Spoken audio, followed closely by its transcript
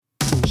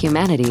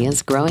Humanity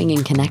is growing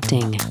and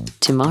connecting.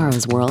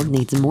 Tomorrow's world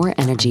needs more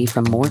energy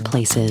from more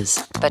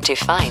places. But to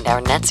find our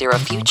net zero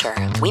future,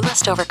 we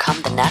must overcome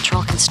the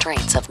natural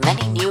constraints of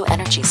many new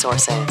energy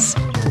sources.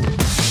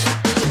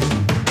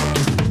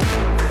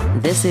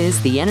 This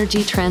is the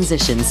Energy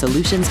Transition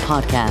Solutions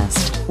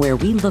Podcast, where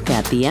we look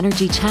at the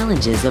energy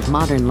challenges of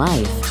modern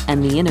life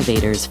and the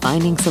innovators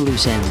finding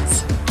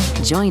solutions.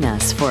 Join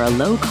us for a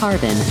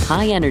low-carbon,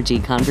 high-energy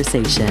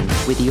conversation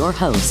with your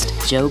host,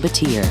 Joe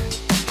Batir.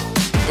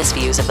 The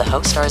views of the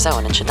host are his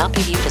own and should not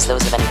be viewed as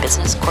those of any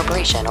business,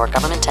 corporation, or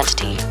government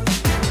entity.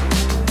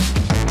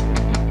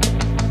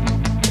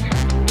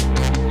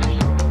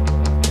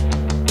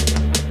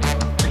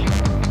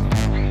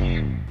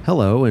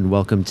 Hello, and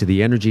welcome to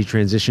the Energy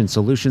Transition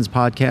Solutions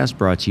Podcast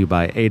brought to you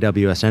by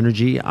AWS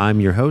Energy. I'm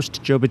your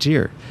host, Joe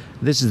Batir.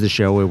 This is the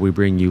show where we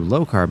bring you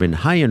low-carbon,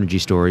 high-energy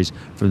stories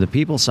from the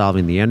people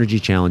solving the energy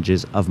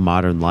challenges of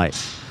modern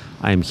life.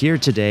 I am here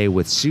today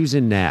with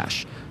Susan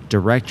Nash,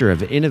 Director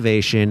of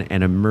Innovation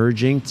and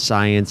Emerging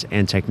Science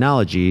and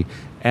Technology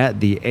at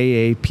the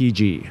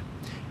AAPG.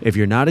 If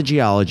you're not a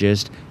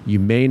geologist, you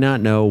may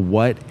not know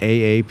what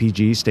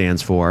AAPG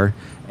stands for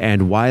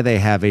and why they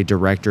have a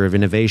Director of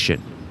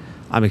Innovation.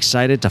 I'm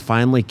excited to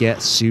finally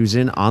get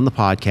Susan on the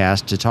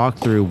podcast to talk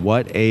through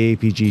what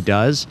AAPG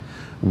does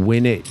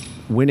when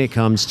it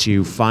comes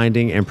to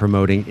finding and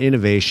promoting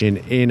innovation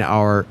in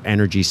our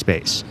energy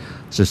space.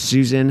 So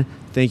Susan,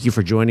 thank you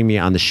for joining me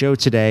on the show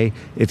today.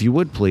 If you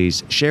would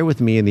please share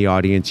with me and the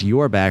audience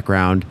your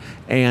background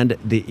and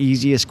the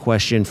easiest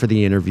question for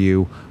the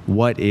interview,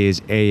 what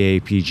is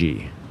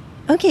AAPG?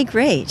 Okay,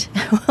 great.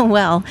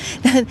 Well,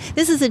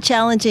 this is a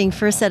challenging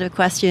first set of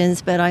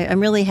questions, but I'm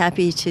really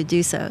happy to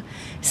do so.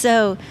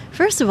 So,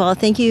 first of all,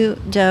 thank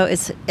you, Joe.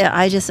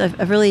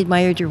 I've really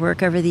admired your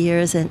work over the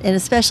years, and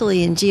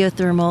especially in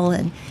geothermal,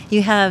 and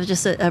you have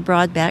just a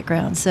broad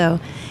background. So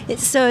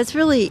it's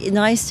really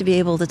nice to be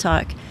able to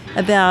talk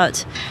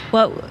about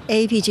what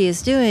AAPG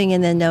is doing,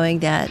 and then knowing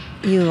that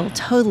you will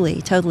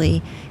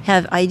totally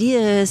have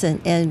ideas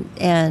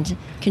and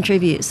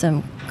contribute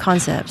some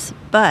concepts.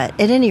 But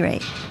at any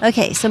rate,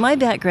 okay, so my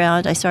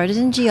background, I started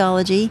in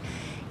geology,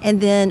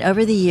 and then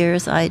over the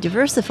years I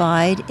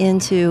diversified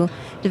into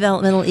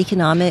developmental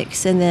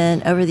economics, and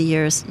then over the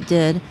years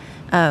did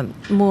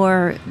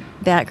more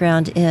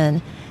background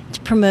in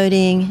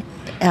promoting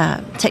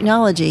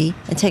technology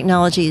and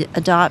technology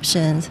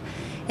adoptions.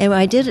 And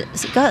I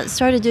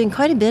started doing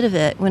quite a bit of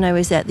it when I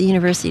was at the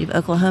University of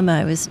Oklahoma.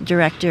 I was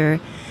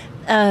director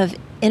of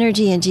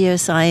Energy and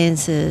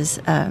Geosciences,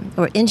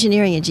 or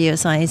Engineering and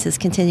Geosciences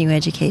continuing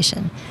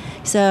education.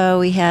 So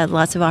we had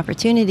lots of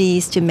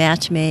opportunities to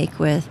matchmake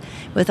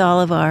with all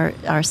of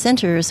our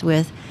centers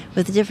with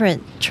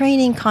different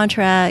training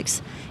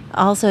contracts,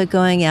 also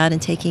going out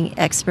and taking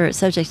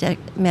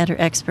subject matter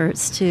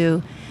experts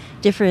to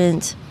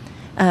different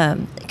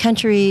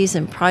countries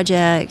and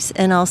projects,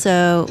 and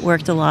also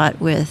worked a lot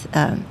with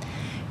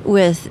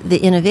the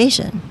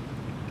innovation.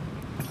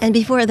 And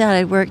before that,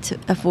 I worked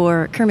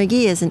for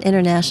Kerr-McGee as an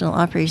international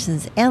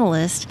operations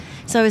analyst.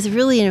 So I was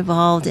really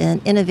involved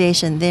in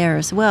innovation there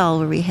as well,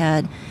 where we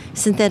had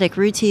synthetic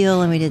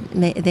rutile, and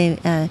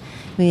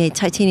we made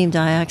titanium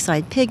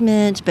dioxide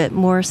pigment, but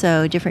more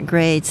so different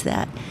grades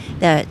that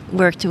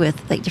worked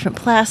with like different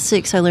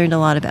plastics. I learned a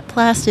lot about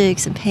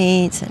plastics and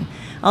paints and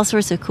all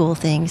sorts of cool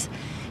things.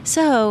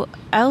 So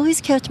I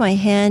always kept my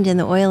hand in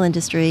the oil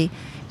industry,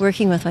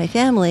 working with my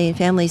family and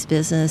family's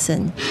business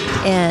and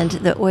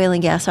the oil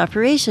and gas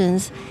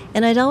operations.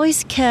 And I'd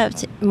always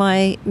kept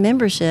my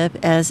membership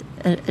as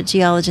a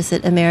geologist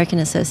at American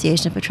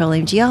Association of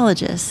Petroleum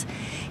Geologists.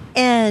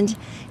 And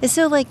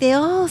so like they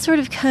all sort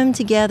of come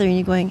together, and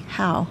you're going,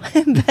 how?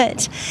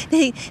 But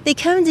they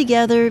come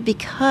together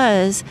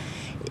because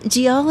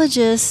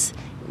geologists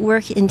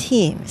work in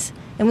teams.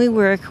 And we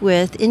work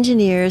with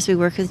engineers, we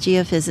work with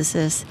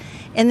geophysicists,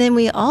 and then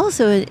we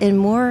also, in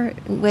more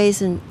ways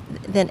than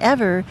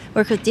ever,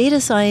 work with data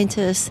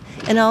scientists,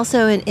 and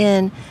also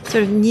in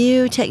sort of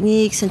new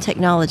techniques and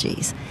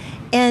technologies.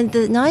 And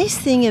the nice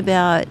thing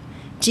about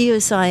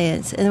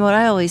geoscience, and what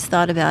I always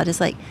thought about, is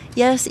like,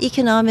 yes,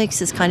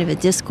 economics is kind of a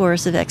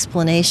discourse of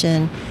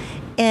explanation,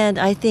 and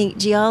I think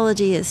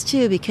geology is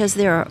too, because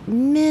there are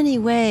many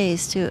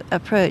ways to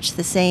approach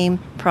the same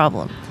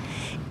problem.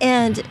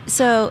 And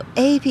so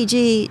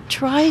AAPG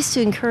tries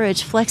to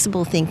encourage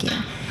flexible thinking.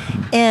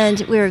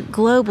 And we're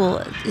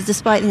global,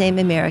 despite the name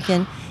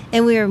American,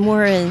 and we are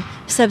more in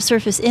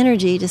subsurface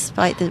energy,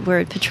 despite the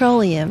word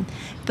petroleum.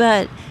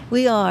 But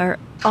we are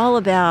all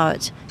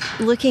about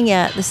looking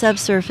at the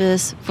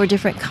subsurface for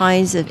different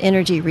kinds of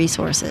energy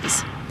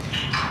resources.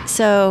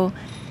 So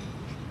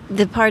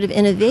the part of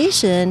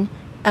innovation,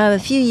 a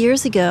few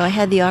years ago, I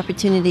had the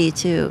opportunity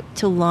to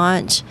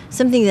launch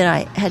something that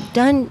I had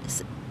done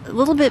a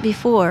little bit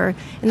before,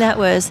 and that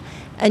was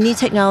a new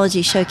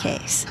technology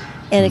showcase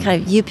and a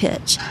kind of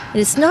U-pitch. And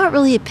it's not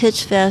really a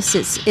pitch fest,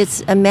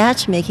 it's a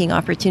matchmaking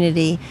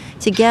opportunity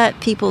to get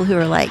people who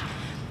are like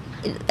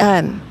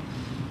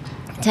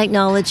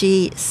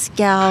technology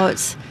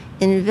scouts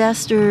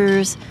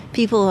investors,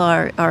 people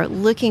are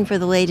looking for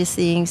the latest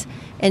things,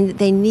 and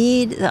they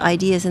need the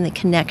ideas and the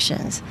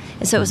connections.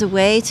 And so it was a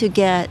way to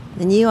get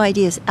the new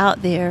ideas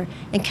out there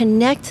and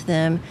connect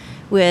them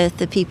with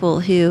the people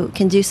who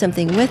can do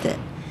something with it.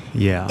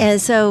 Yeah. And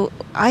so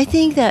I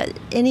think that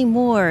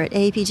anymore at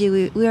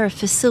AAPG, we are a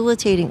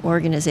facilitating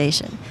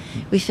organization.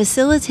 We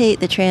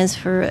facilitate the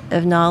transfer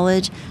of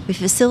knowledge, we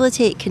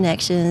facilitate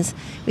connections,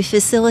 we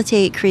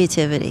facilitate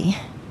creativity.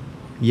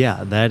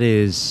 Yeah,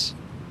 that's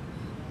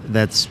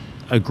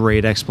a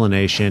great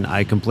explanation.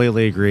 I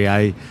completely agree.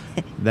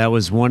 That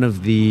was one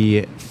of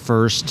the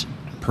first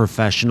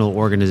professional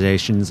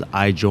organizations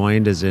I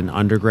joined as an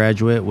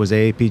undergraduate was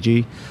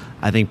AAPG.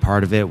 I think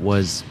part of it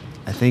was,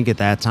 I think at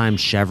that time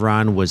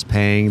Chevron was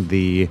paying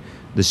the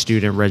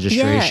student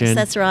registration. Yes,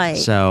 that's right.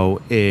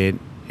 So it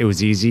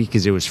was easy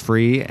because it was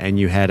free and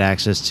you had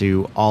access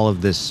to all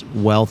of this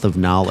wealth of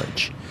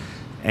knowledge.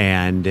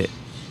 And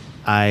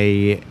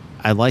I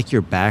like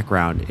your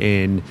background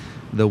in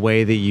the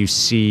way that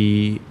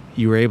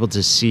you were able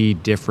to see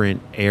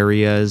different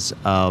areas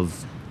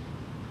of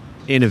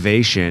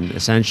innovation,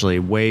 essentially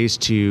ways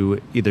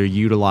to either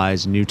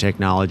utilize new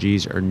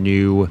technologies or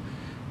new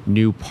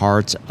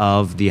parts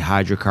of the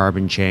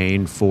hydrocarbon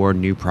chain for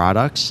new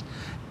products.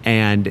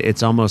 And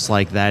it's almost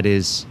like that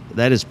is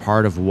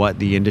part of what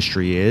the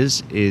industry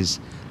is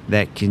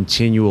that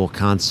continual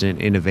constant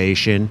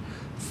innovation,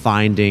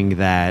 finding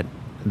that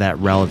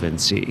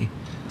relevancy.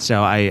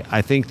 So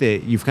I think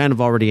that you've kind of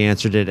already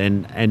answered it,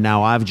 and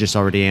now I've just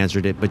already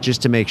answered it, but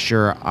just to make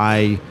sure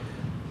I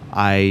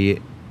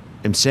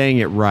am saying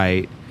it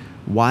right,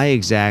 why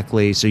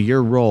exactly, so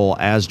your role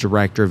as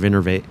Director of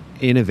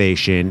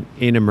Innovation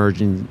in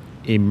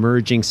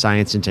emerging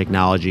science and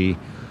technology,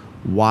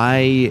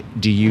 why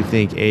do you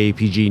think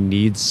AAPG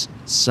needs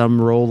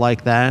some role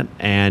like that,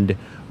 and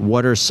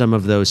what are some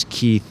of those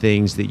key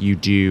things that you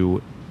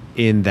do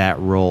in that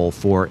role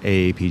for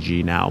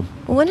AAPG now?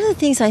 One of the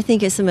things I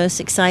think is the most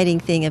exciting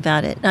thing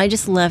about it, and I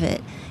just love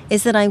it,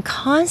 is that I'm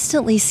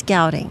constantly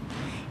scouting.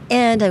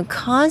 And I'm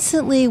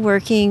constantly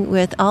working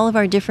with all of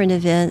our different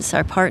events,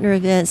 our partner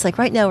events. Like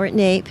right now we're at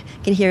NAPE.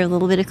 You can hear a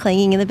little bit of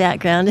clanging in the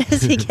background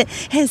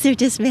as they're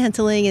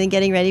dismantling and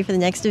getting ready for the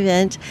next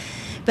event.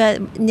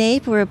 But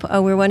NAPE, we're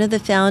one of the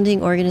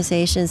founding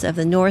organizations of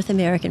the North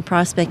American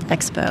Prospect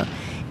Expo.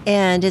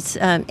 And it's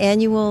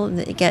annual.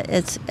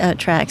 It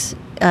attracts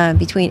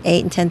between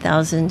 8,000 and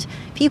 10,000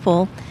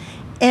 people.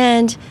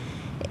 And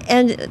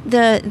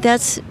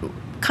that's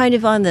kind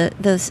of on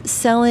the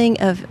selling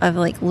of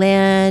like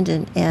land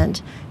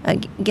and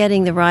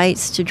getting the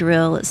rights to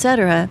drill,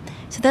 etc.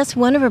 So that's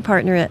one of our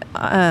partner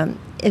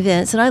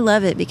events, and I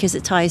love it because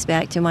it ties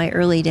back to my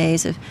early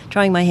days of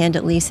trying my hand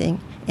at leasing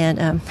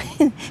and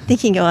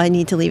thinking, I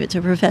need to leave it to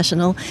a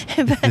professional.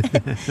 but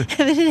at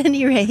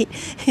any rate,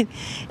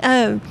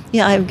 I'm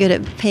good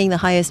at paying the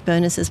highest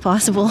bonuses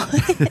possible.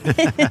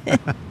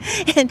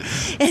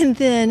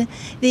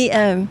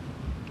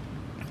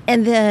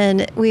 And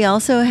then we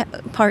also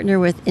partner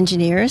with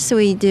engineers. So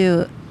we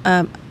do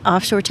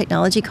offshore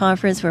technology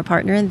conference. We're a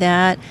partner in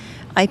that.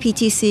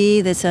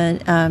 IPTC,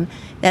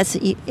 that's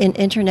in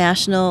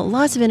international,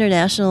 lots of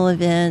international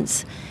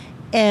events.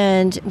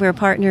 And we're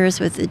partners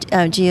with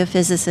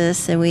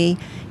geophysicists, and we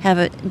have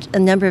a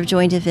number of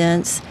joint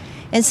events.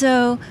 And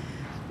so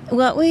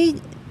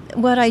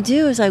what I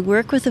do is I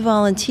work with the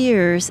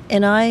volunteers,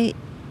 and I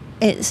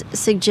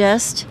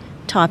suggest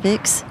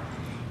topics,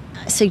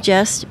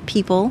 suggest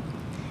people,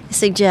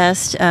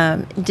 suggest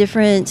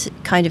different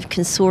kind of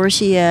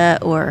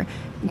consortia or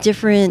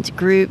different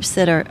groups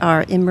that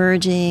are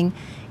emerging.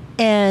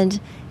 And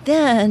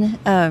then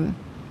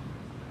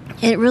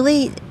it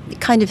really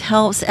kind of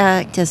helps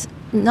act as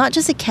not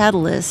just a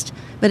catalyst,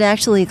 but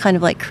actually kind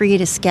of like create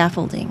a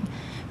scaffolding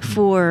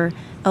for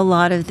a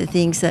lot of the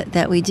things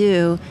that we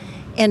do.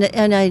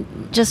 And I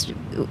just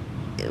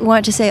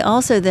want to say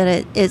also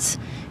that it's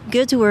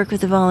good to work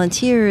with the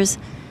volunteers.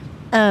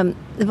 The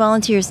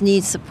volunteers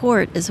need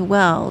support as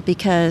well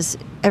because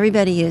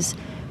everybody is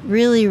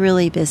really,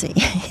 really busy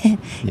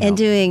and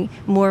doing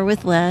more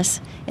with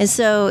less. And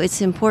so it's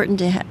important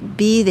to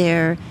be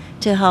there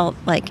to help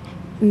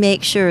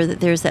make sure that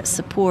there's that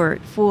support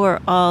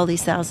for all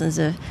these thousands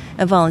of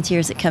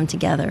volunteers that come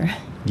together.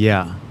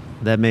 Yeah,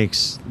 that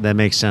makes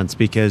sense,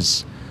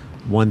 because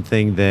one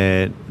thing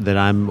that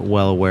I'm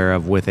well aware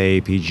of with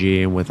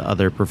AAPG and with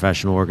other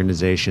professional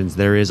organizations,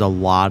 there is a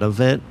lot of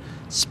it,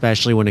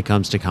 especially when it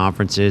comes to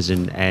conferences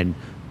and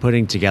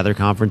putting together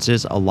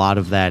conferences. A lot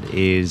of that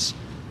is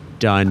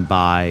done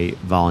by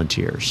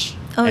volunteers.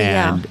 Oh,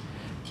 yeah. And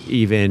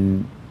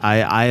even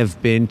I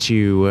have been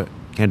to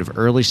kind of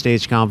early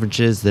stage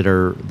conferences that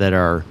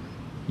are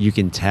you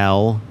can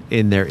tell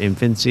in their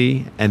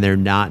infancy, and they're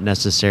not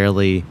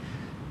necessarily,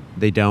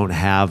 they don't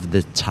have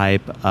the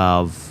type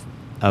of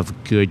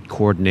good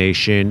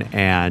coordination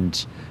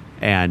and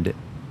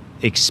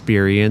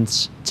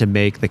experience to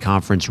make the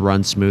conference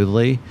run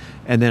smoothly.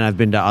 And then I've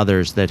been to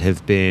others that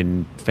have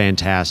been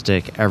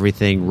fantastic.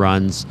 Everything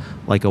runs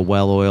like a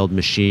well-oiled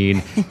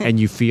machine, and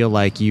you feel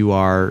like you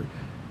are,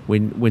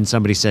 when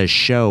somebody says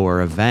show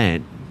or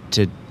event,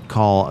 to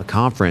call a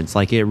conference,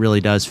 like it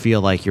really does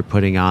feel like you're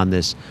putting on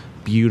this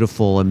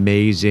beautiful,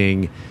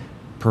 amazing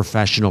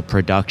professional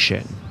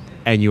production,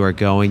 and you are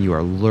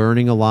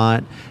learning a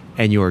lot,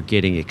 and you are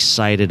getting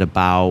excited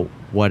about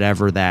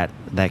whatever that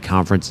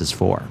conference is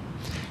for.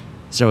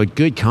 So a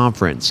good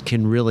conference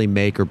can really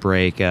make or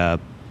break a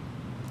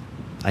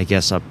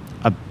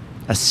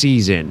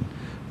season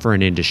for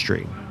an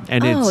industry.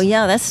 And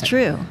yeah, that's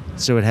true.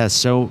 So it has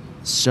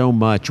so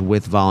much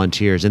with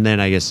volunteers, and then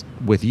I guess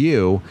with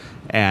you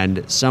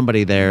and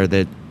somebody there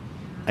that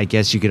I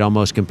guess you could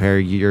almost compare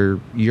your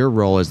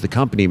role as the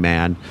company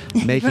man,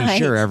 making right.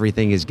 sure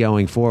everything is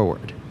going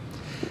forward.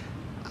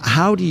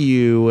 How do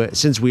you,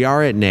 since we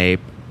are at NAPE,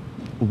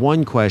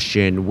 one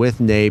question with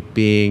NAPE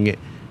being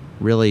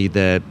really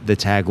the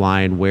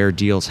tagline where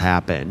deals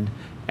happen,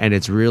 and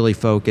it's really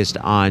focused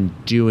on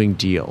doing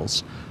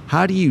deals.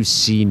 How do you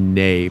see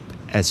NAPE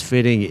as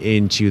fitting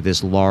into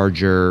this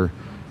larger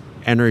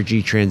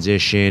energy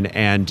transition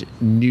and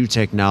new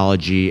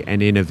technology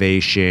and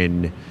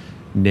innovation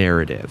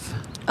narrative?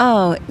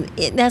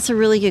 That's a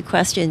really good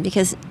question,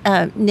 because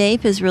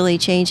NAPE is really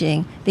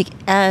changing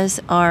as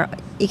are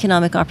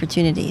economic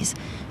opportunities.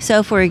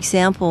 So, for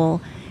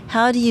example,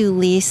 how do you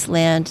lease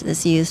land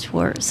that's used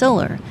for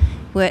solar?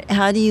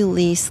 How do you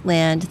lease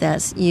land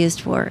that's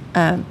used for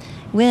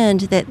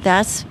wind?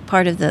 That's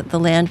part of the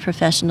land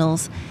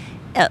professionals'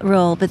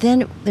 role. But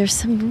then there's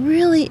some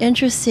really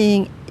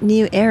interesting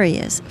new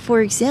areas.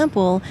 For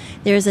example,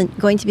 there's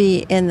going to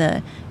be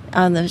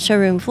on the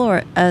showroom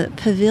floor a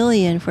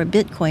pavilion for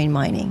Bitcoin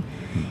mining.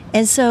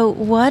 And so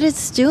what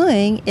it's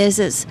doing is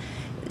it's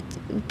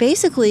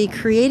basically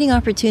creating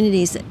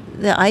opportunities.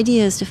 The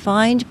idea is to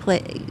find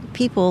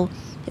people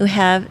who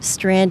have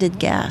stranded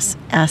gas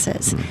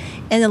assets.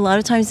 And a lot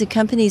of times the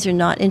companies are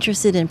not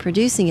interested in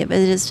producing it, but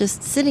it's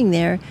just sitting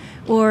there,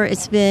 or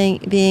it's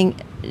being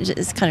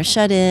it's kind of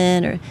shut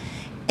in.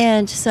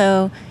 And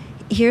so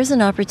here's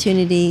an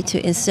opportunity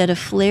to, instead of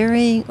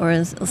flaring or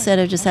instead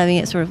of just having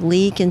it sort of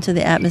leak into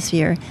the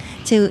atmosphere,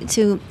 to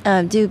do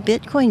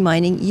Bitcoin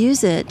mining,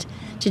 use it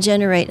to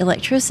generate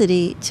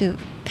electricity to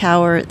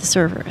power the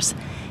servers,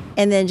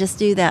 and then just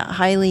do that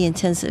highly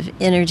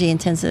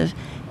energy-intensive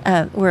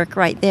work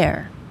right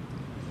there.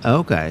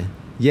 Okay.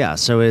 Yeah,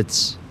 so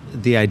it's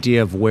the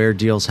idea of where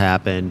deals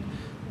happen,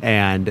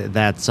 and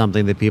that's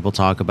something that people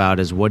talk about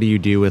is, what do you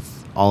do with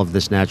all of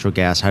this natural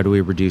gas? How do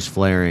we reduce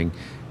flaring?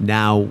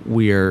 Now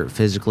we are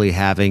physically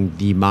having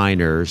the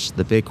miners,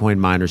 the Bitcoin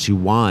miners, who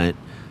want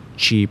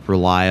cheap,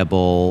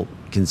 reliable,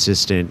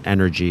 consistent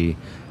energy,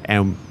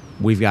 and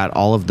we've got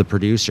all of the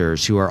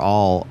producers who are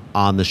all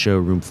on the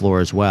showroom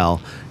floor as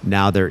well.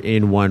 Now they're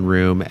in one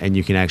room, and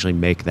you can actually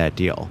make that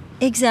deal.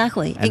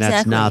 Exactly. And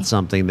that's not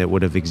something that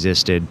would have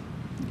existed,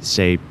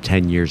 say,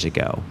 10 years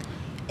ago.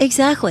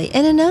 Exactly.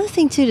 And another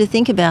thing, too, to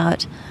think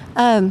about,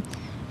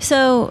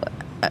 so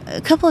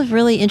a couple of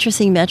really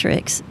interesting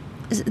metrics.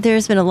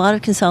 There's been a lot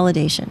of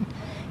consolidation.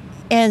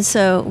 And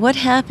so what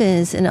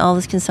happens in all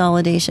this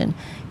consolidation?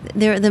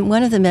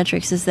 One of the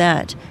metrics is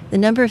that the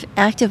number of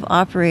active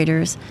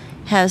operators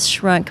has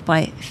shrunk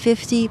by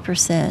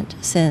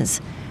 50% since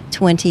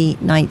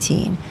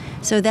 2019.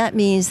 So that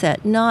means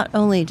that not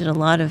only did a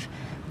lot of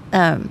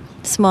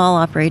small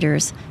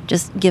operators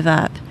just give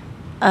up,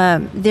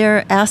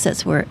 their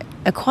assets were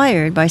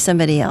acquired by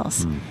somebody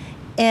else.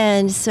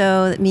 And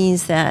so that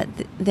means that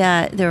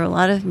there are a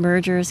lot of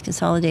mergers,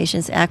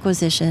 consolidations,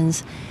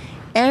 acquisitions.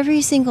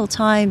 Every single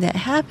time that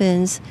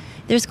happens,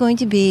 there's going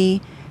to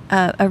be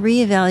a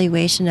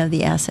reevaluation of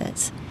the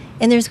assets.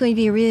 And there's going to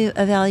be a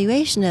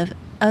reevaluation of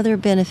other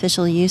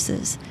beneficial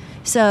uses.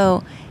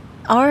 So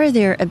are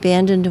there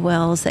abandoned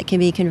wells that can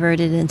be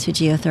converted into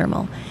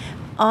geothermal?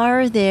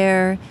 Are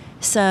there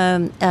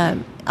some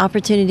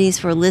opportunities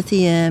for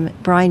lithium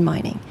brine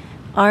mining?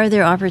 Are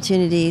there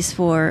opportunities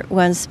for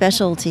one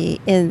specialty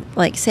in,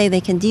 like, say,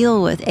 they can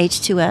deal with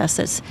H2S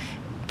that's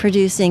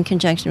produced in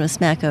conjunction with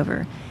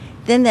Smackover?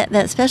 Then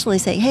that specialty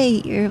say,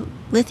 hey, your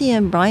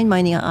lithium brine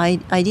mining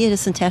idea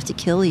doesn't have to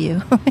kill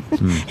you.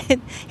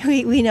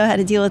 We know how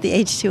to deal with the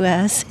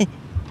H2S.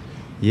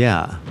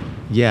 Yeah,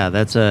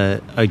 that's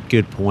a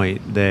good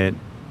point that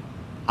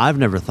I've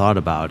never thought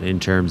about, in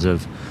terms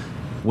of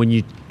when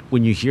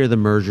you hear the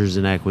mergers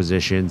and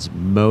acquisitions,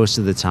 most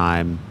of the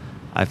time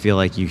I feel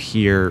like you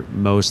hear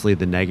mostly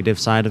the negative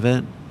side of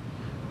it,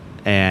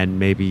 and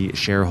maybe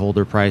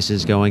shareholder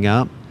prices going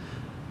up,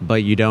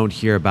 but you don't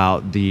hear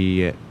about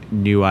the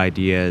new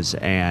ideas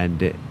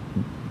and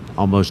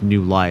almost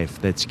new life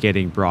that's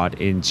getting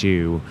brought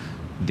into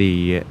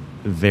the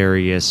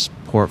various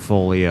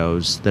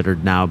portfolios that are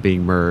now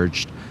being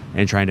merged,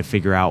 and trying to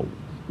figure out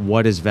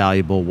what is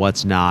valuable,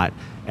 what's not,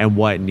 and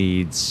what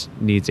needs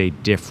a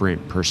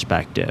different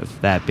perspective.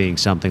 That being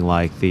something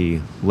like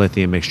the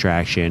lithium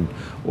extraction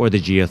or the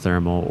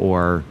geothermal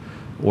or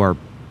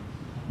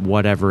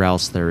whatever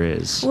else there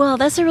is. Well,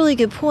 that's a really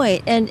good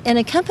point. And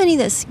a company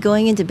that's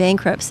going into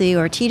bankruptcy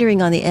or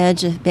teetering on the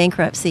edge of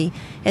bankruptcy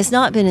has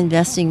not been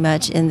investing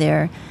much in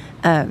their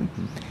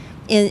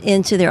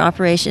into their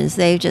operations.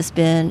 They've just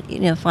been,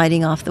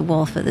 fighting off the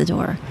wolf at the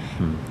door.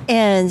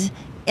 And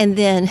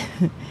then,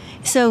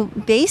 so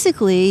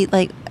basically,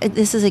 like,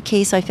 this is a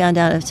case I found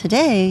out of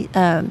today.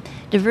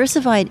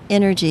 Diversified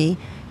Energy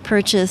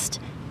purchased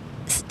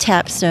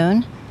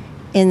Tapstone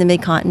in the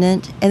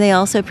Mid-Continent, and they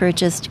also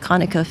purchased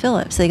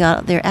ConocoPhillips. They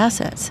got their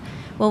assets.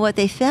 Well, what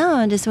they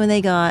found is when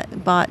they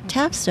bought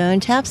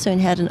Tapstone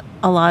had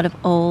a lot of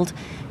old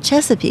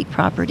Chesapeake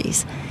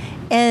properties.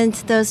 And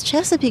those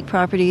Chesapeake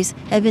properties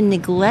had been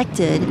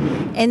neglected,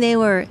 and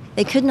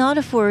they could not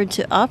afford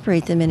to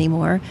operate them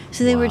anymore,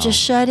 so they were just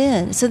shut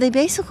in. So they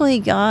basically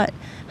got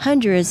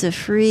hundreds of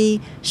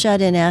free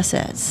shut-in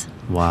assets.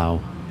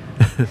 Wow.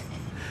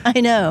 I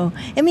know.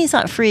 I mean, it's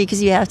not free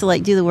because you have to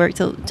do the work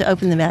to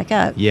open them back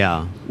up.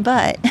 Yeah.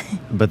 But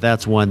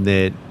that's one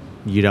that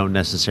you don't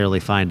necessarily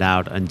find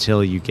out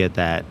until you get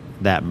that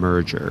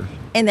merger.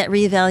 And that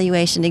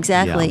reevaluation,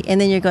 exactly. Yeah.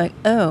 And then you're going,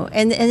 oh.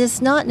 And it's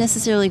not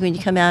necessarily going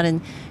to come out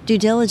in due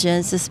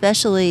diligence,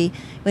 especially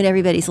when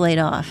everybody's laid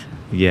off.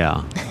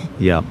 Yeah.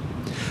 Yep.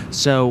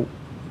 So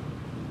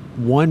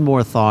one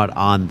more thought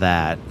on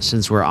that,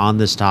 since we're on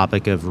this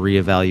topic of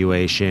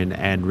reevaluation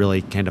and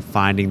really kind of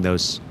finding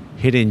those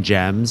hidden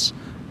gems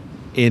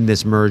in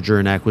this merger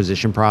and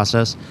acquisition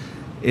process,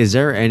 is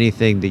there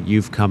anything that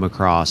you've come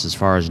across as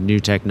far as new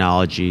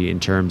technology in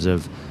terms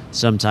of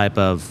some type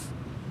of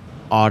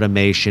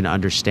automation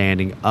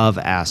understanding of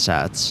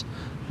assets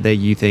that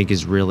you think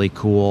is really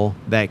cool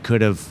that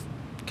could have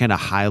kind of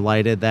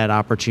highlighted that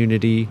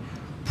opportunity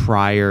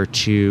prior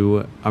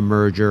to a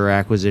merger or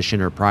acquisition,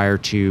 or prior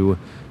to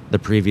the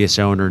previous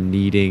owner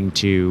needing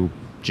to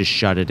just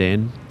shut it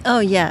in? Oh,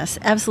 yes,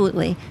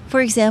 absolutely.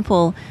 For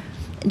example,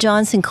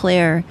 John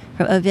Sinclair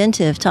from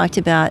Oventive talked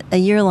about a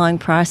year-long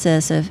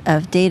process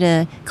of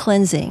data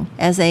cleansing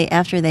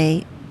after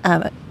they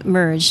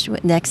merged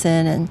with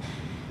Nexen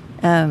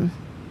and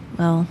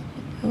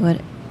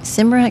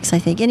Cimarex, I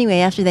think. Anyway,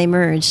 after they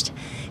merged,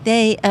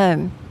 they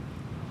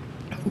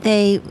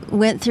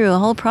went through a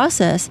whole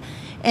process,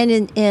 and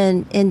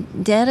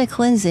in data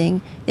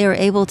cleansing, they were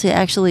able to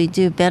actually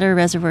do better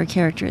reservoir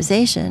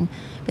characterization.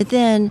 But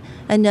then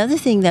another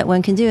thing that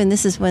one can do, and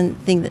this is one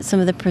thing that some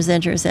of the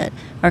presenters at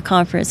our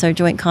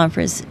joint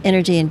conference,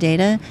 Energy and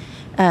Data,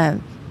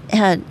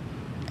 had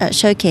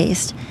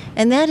showcased,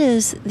 and that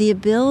is the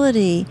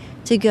ability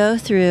to go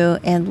through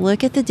and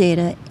look at the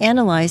data,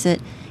 analyze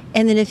it,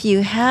 and then if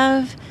you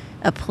have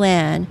a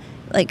plan,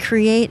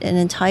 create an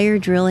entire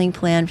drilling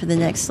plan for the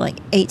next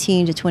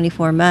 18 to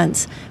 24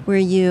 months, where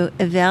you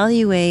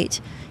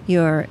evaluate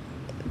your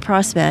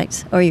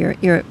prospects or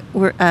your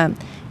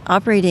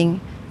operating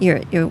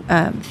your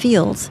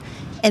fields,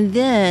 and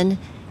then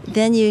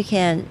you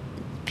can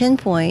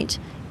pinpoint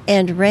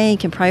and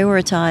rank and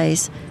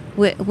prioritize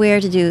where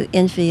to do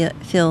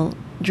infill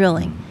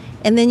drilling.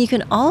 And then you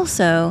can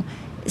also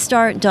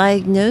start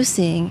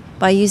diagnosing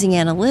by using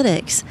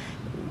analytics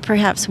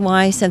perhaps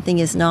why something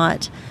is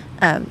not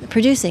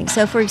producing.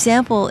 So for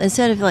example,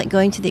 instead of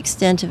going to the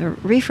extent of a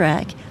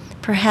refrac,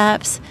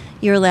 perhaps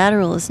your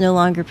lateral is no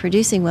longer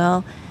producing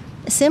well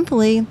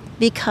simply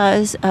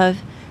because of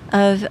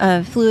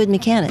fluid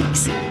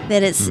mechanics,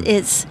 that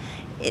it's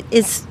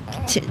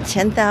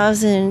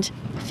 10,000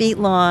 feet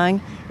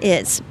long,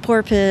 it's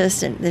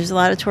porpoise, and there's a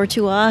lot of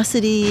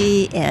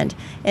tortuosity, and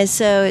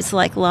so it's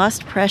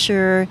lost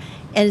pressure,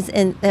 and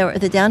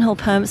the downhole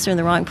pumps are in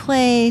the wrong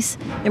place.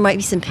 There might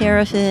be some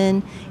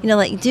paraffin.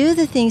 Do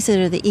the things that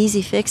are the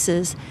easy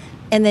fixes,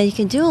 and then you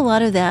can do a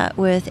lot of that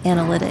with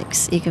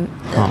analytics. You can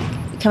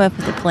come up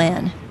with a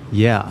plan.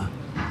 Yeah,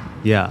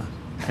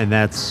 and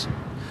that's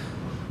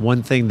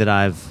one thing that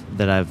I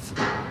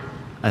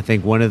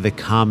think one of the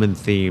common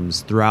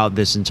themes throughout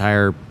this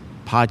entire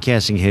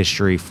podcasting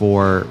history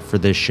for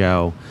this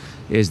show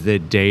is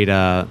that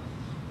data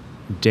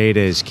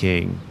is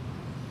king.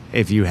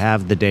 If you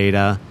have the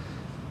data,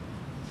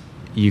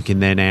 you can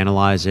then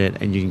analyze it,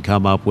 and you can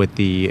come up with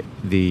the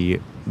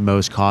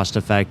most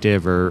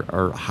cost-effective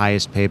or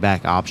highest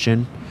payback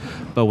option.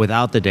 But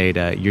without the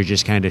data, you're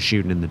just kind of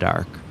shooting in the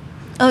dark.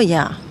 Oh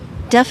yeah,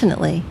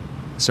 definitely.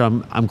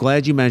 So I'm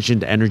glad you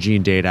mentioned Energy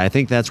and Data. I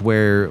think that's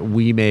where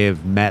we may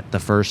have met the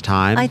first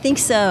time. I think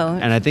so.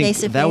 And I think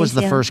that was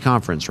the first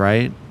conference,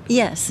 right?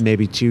 Yes.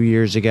 Maybe 2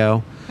 years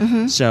ago.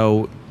 Mm-hmm.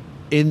 So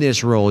in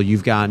this role,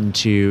 you've gotten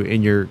to,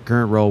 in your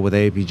current role with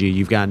APG,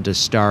 you've gotten to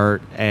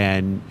start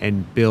and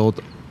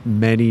build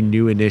many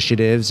new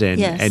initiatives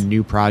and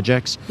new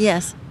projects.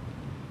 Yes.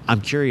 I'm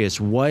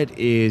curious, what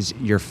is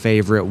your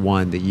favorite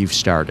one that you've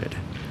started?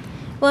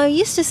 Well, I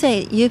used to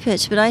say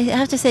UPitch, but I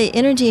have to say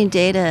Energy and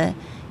Data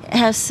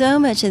have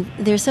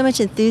there's so much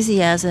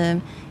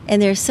enthusiasm,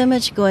 and there's so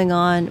much going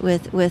on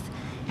with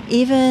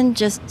even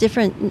just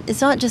different,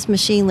 it's not just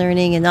machine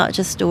learning and not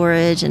just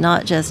storage and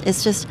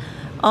it's just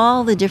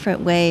all the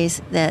different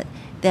ways that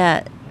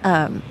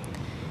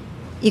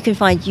you can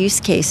find use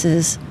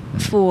cases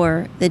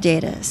for the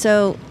data.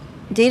 So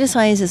data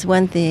science is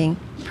one thing,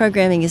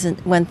 programming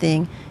isn't one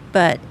thing,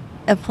 but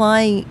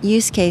applying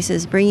use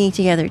cases, bringing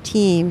together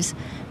teams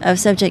of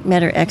subject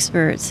matter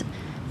experts,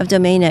 of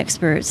domain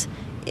experts,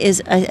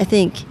 is I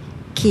think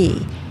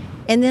key.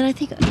 And then I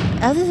think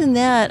other than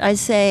that, I'd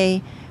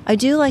say I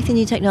do like the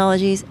new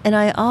technologies, and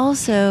I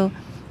also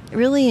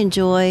really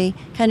enjoy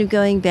kind of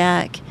going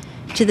back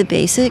to the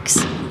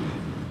basics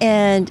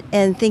and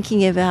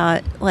thinking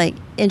about like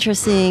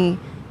interesting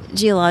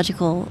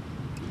geological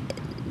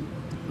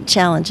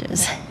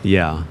challenges.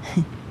 Yeah.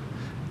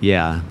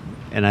 Yeah.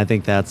 And I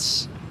think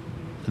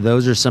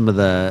those are some of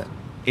the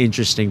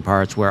interesting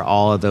parts where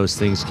all of those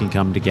things can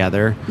come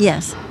together.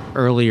 Yes.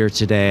 Earlier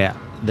today,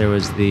 there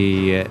was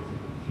the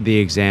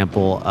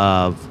example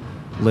of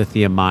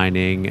lithium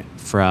mining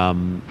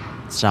from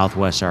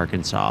Southwest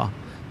Arkansas,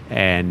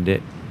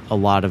 and a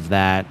lot of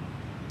that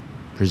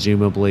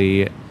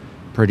presumably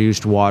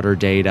produced water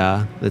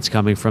data that's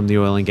coming from the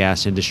oil and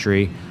gas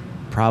industry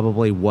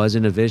probably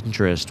wasn't of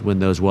interest when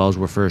those wells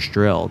were first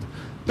drilled.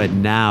 But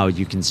now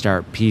you can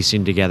start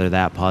piecing together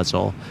that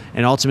puzzle.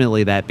 And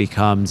ultimately that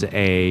becomes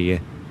a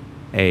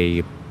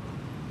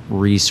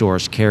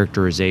resource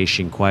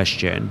characterization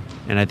question.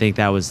 And I think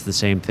that was the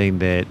same thing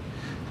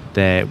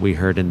that we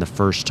heard in the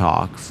first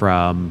talk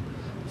from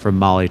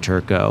Molly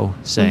Turco,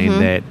 saying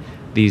that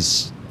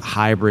these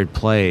hybrid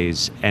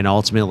plays, and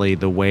ultimately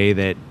the way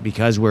that,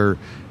 because we're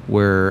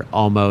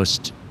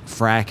almost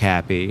frack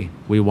happy,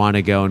 we want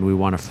to go and we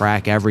want to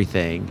frack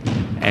everything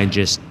and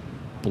just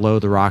blow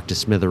the rock to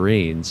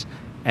smithereens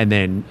and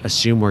then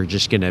assume we're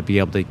just going to be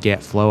able to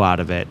get flow out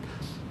of it.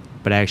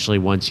 But actually,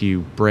 once you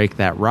break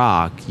that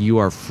rock, you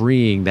are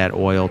freeing that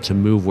oil to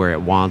move where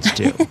it wants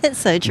to. That's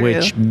so true.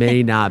 Which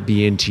may not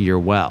be into your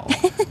well.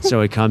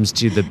 So it comes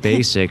to the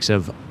basics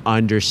of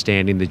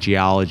understanding the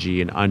geology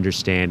and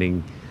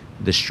understanding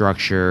the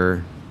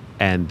structure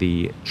and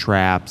the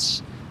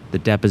traps, the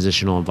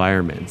depositional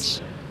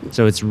environments.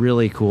 So it's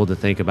really cool to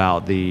think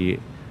about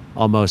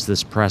almost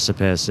this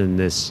precipice and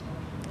this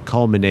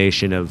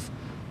culmination of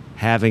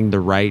having the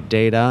right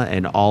data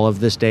and all of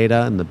this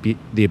data and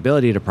the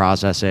ability to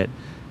process it,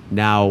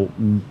 now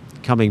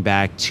coming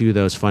back to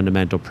those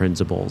fundamental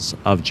principles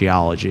of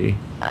geology.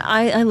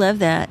 I love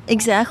that.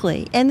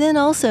 Exactly. And then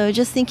also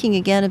just thinking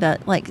again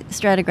about like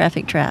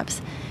stratigraphic traps,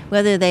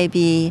 whether they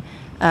be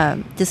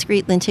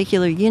discrete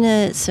lenticular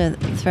units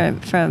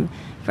from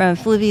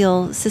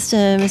fluvial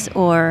systems,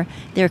 or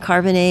they're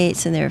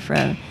carbonates and they're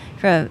from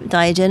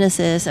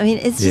diagenesis. I mean,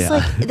 it's just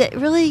like that.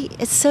 Really,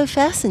 it's so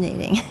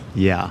fascinating.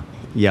 Yeah.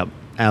 Yep.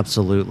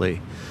 Absolutely.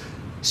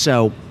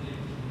 So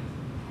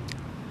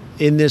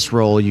in this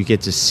role, you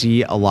get to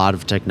see a lot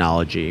of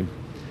technology.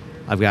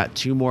 I've got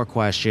two more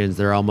questions.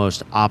 They're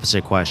almost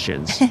opposite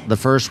questions. The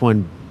first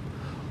one,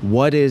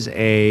 what is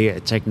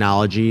a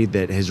technology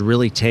that has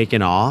really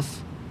taken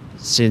off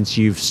since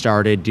you've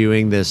started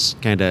doing this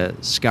kind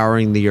of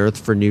scouring the earth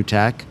for new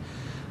tech?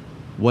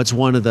 What's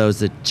one of those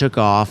that took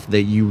off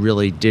that you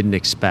really didn't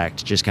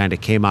expect, just kind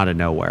of came out of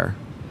nowhere?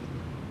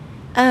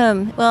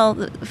 Well,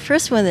 the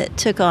first one that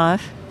took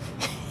off,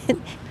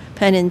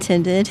 pun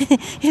intended,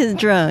 is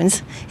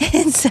drones.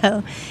 And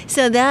so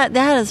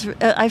that is,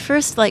 I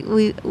first, like,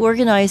 we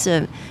organized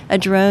a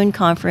drone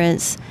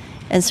conference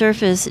and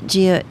surface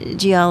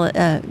geology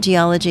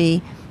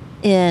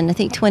in, I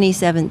think,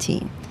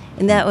 2017.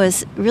 And that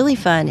was really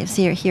fun. It was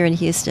here in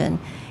Houston.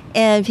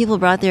 And people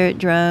brought their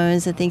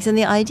drones and things. And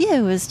the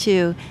idea was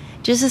to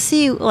just to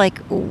see, like,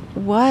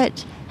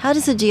 how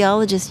does a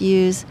geologist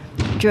use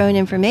drone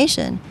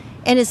information?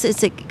 And it's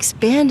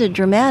expanded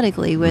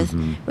dramatically with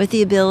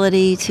the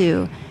ability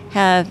to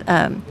have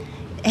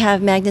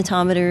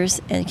magnetometers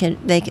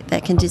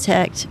that can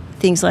detect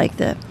things like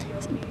the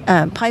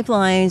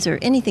pipelines or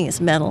anything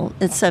that's metal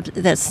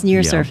that's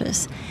near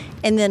surface,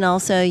 and then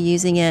also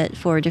using it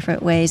for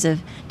different ways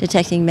of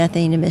detecting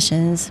methane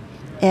emissions,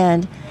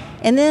 and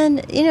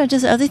then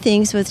just other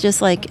things with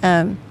just like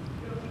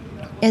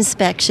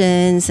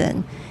inspections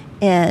and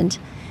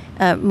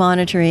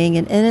monitoring,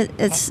 and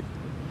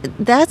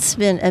that's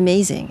been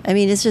amazing. I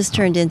mean, it's just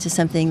turned into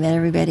something that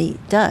everybody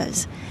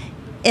does.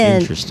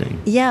 And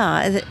interesting.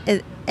 Yeah,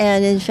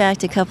 and in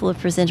fact, a couple of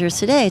presenters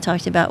today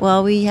talked about,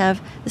 well, we have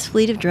this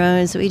fleet of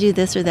drones, so we do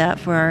this or that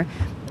for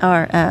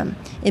our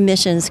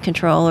emissions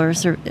control or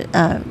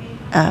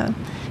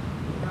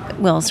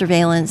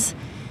surveillance,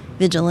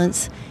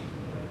 vigilance.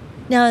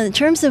 Now, in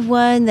terms of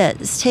one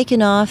that's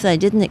taken off that I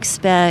didn't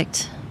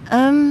expect,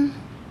 I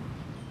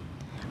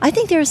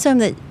think there are some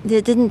that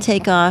didn't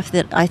take off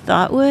that I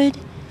thought would.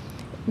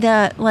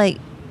 That like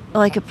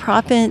a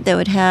proppant that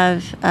would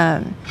have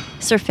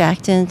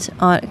surfactant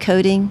on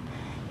coating,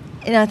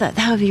 and I thought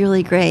that would be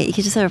really great. You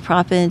could just have a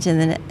proppant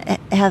and then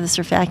have the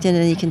surfactant,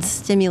 and you can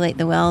stimulate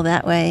the well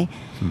that way.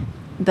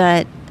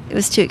 But it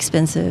was too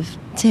expensive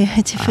to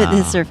put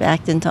the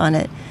surfactant on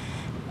it.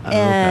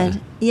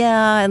 And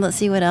and let's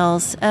see what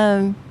else.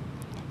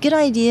 Good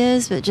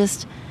ideas, but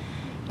just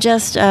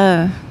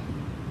a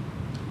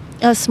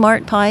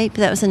smart pipe.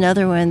 That was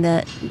another one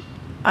that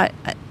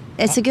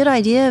it's a good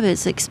idea, but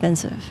it's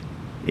expensive.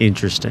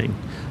 Interesting.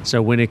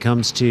 So when it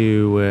comes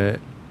to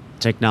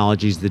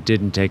technologies that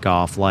didn't take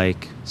off,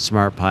 like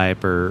smart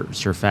pipe or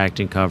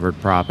surfactant covered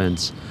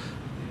proppants,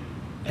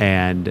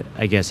 and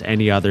I guess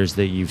any others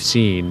that you've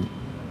seen,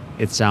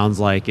 it sounds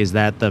like, is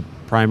that the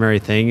primary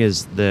thing,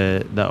 is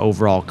the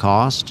overall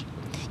cost?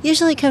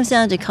 Usually it comes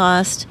down to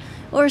cost,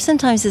 or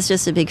sometimes it's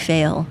just a big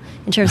fail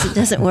in terms of it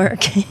doesn't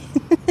work.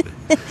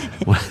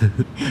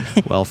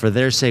 Well, for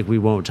their sake, we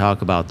won't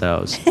talk about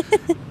those.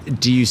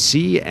 Do you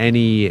see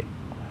any...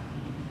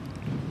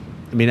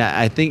 I mean,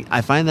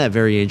 I find that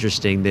very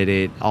interesting that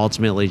it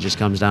ultimately just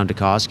comes down to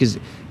cost, because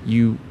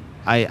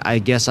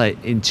I guess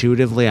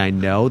intuitively I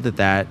know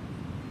that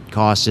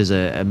cost is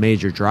a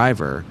major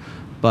driver,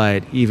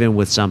 but even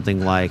with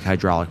something like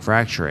hydraulic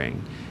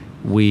fracturing,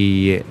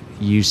 we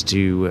used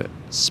to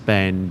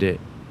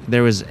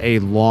there was a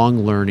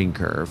long learning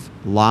curve,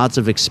 lots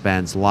of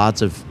expense,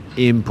 lots of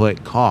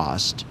input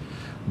cost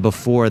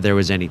before there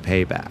was any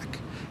payback.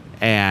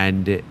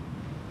 And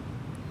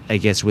I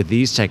guess with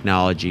these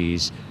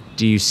technologies,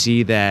 do you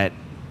see that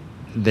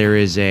there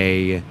is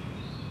a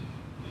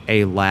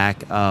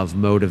lack of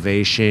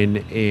motivation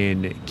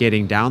in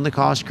getting down the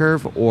cost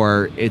curve,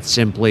 or it's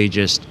simply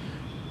just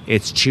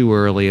it's too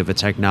early of a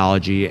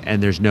technology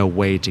and there's no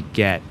way to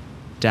get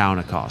down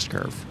a cost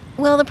curve?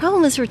 Well, the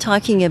problem is we're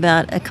talking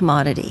about a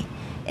commodity.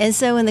 And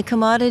so when the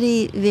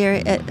commodity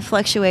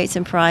fluctuates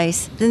in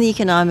price, then the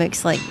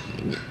economics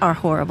are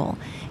horrible.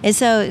 And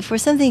so for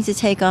something to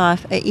take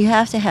off, you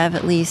have to have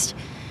at least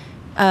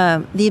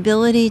the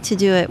ability to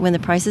do it when the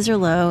prices are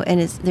low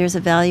and there's a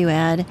value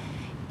add,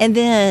 and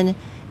then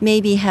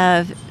maybe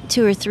have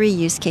 2 or 3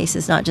 use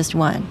cases, not just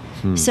one.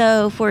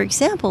 So, for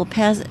example,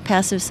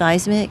 passive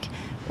seismic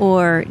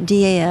or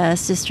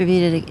DAS,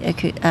 distributed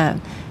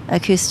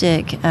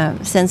acoustic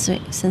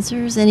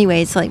sensors.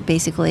 Anyway, it's like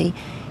basically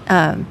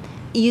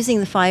using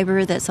the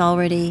fiber that's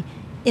already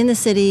in the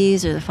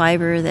cities, or the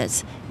fiber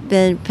that's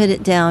been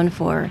put down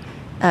for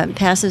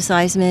passive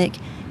seismic,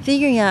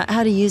 figuring out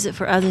how to use it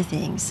for other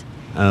things.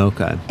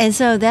 Okay. And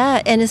so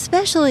and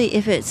especially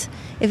if it's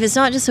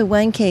not just a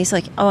one case,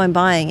 like, oh, I'm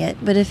buying it,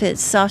 but if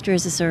it's software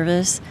as a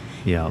service,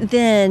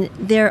 then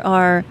there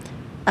are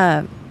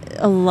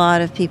a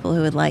lot of people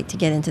who would like to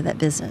get into that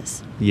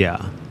business.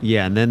 Yeah.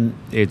 And then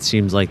it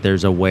seems like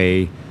there's a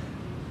way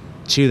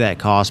to that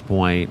cost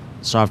point.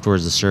 Software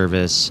as a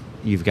service,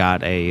 you've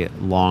got a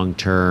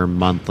long-term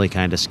monthly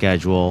kind of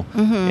schedule.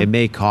 It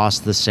may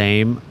cost the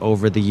same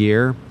over the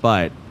year,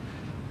 but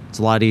it's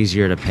a lot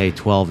easier to pay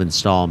 12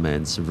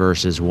 installments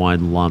versus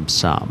one lump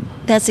sum.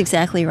 That's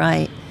exactly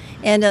right.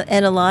 And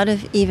a lot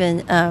of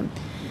even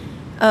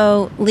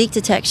leak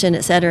detection,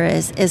 et cetera,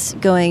 is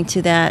going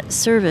to that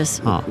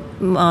service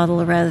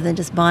model rather than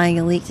just buying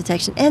a leak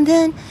detection. And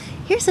then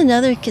here's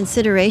another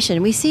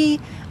consideration. We see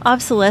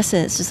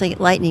obsolescence just like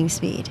lightning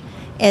speed.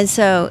 And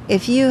so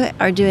if you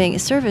are doing a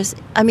service,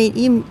 I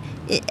mean,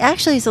 it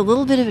actually is a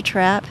little bit of a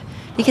trap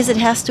because it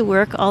has to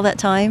work all that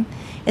time.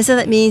 And so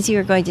that means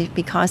you're going to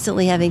be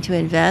constantly having to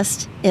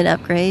invest in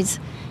upgrades,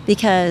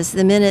 because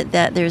the minute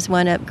that there's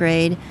one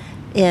upgrade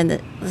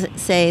in,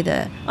 say,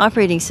 the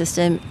operating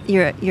system,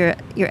 your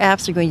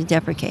apps are going to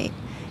deprecate.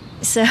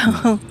 So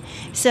I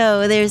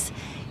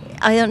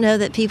don't know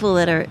that people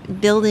that are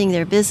building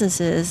their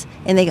businesses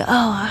and they go, oh,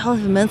 I'll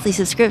have a monthly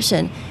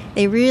subscription.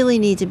 They really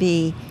need to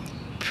be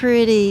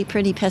pretty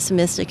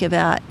pessimistic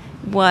about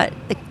what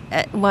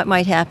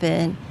might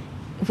happen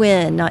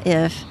when, not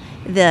if,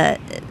 the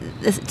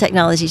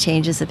technology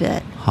changes a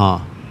bit.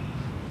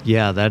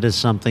 Yeah, that is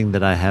something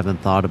that I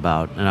haven't thought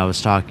about. And I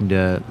was talking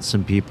to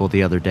some people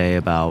the other day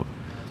about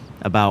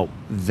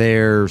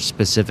their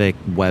specific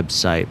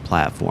website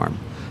platform.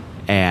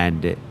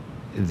 And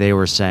they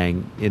were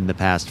saying in the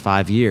past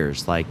 5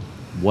 years, like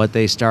what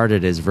they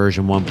started as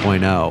version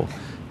 1.0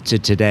 to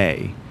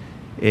today,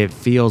 it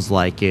feels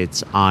like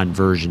it's on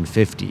version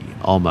 50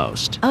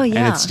 almost. Oh, yeah.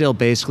 And it's still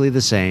basically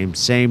the same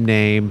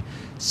name,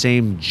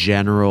 same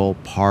general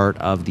part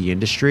of the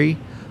industry,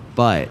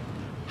 but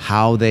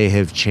how they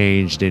have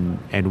changed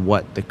and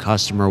what the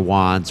customer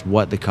wants,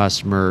 what the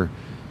customer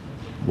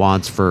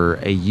wants for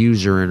a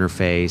user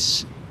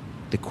interface,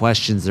 the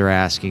questions they're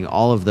asking,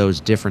 all of those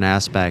different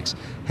aspects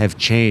have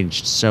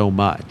changed so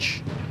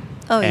much.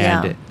 Oh,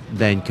 yeah. And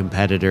then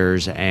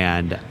competitors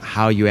and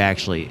how you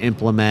actually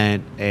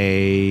implement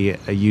a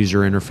user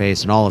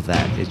interface and all of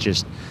that.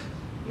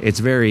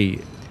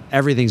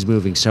 Everything's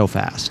moving so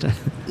fast.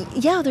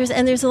 Yeah,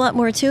 there's a lot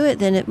more to it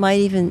than it might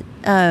even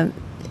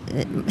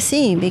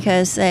seem,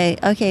 because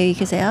you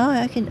could say, oh,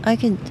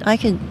 I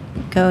could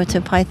go to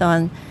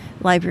Python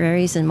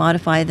libraries and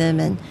modify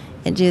them and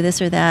do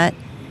this or that.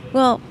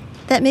 Well,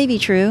 that may be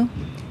true,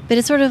 but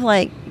it's sort of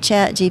like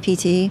Chat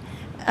GPT.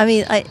 I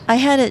mean, I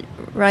had it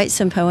write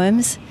some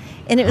poems,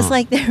 and it was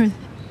like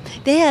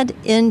they had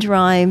end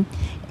rhyme,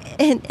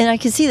 and I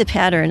could see the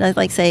pattern. I'd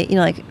like say,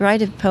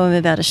 write a poem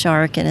about a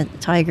shark and a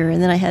tiger,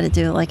 and then I had to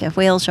do like a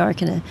whale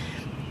shark and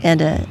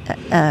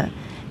a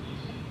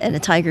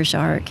tiger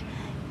shark,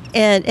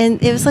 and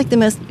it was like the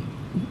most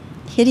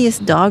hideous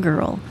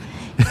doggerel.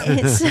 and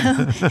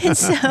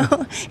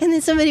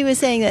then somebody was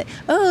saying that,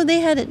 oh,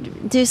 they had to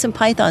do some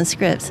Python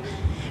scripts.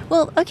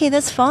 Well, okay,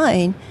 that's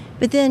fine.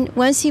 But then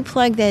once you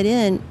plug that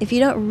in, if you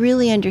don't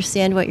really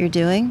understand what you're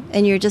doing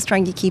and you're just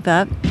trying to keep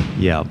up,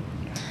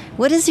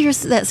 what is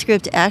that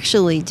script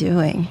actually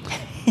doing?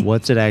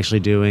 What's it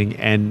actually doing,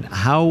 and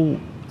how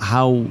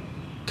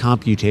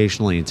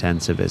computationally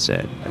intensive is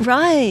it?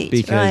 Right.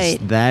 Because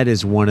that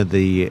is one of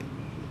the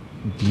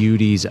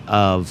beauties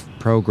of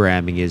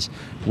programming, is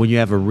when you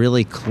have a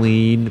really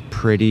clean,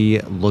 pretty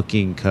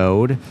looking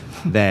code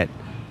that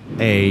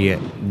a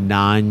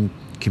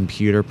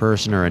non-computer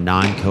person or a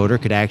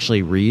non-coder could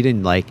actually read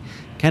and like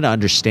kind of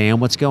understand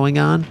what's going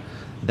on.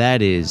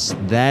 That is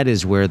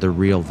where the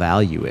real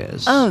value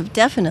is. Oh,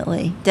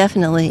 definitely.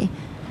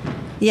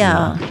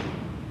 Yeah.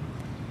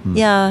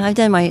 Yeah, I've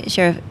done my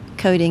share of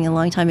coding a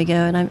long time ago,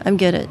 and I'm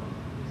good at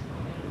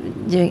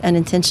doing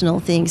unintentional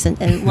things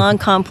and long,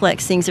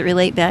 complex things that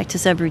relate back to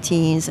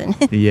subroutines. And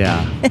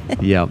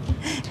Yeah.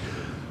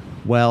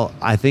 Well,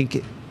 I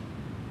think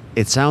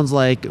it sounds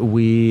like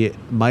we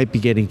might be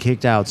getting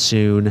kicked out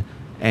soon,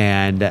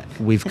 and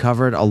we've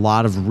covered a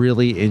lot of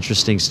really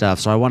interesting stuff.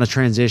 So I want to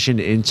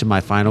transition into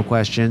my final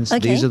questions.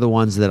 Okay. These are the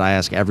ones that I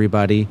ask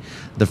everybody.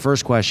 The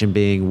first question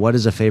being, what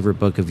is a favorite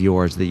book of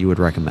yours that you would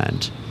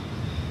recommend?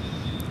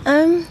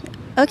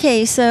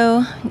 Okay,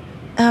 so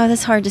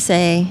that's hard to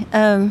say.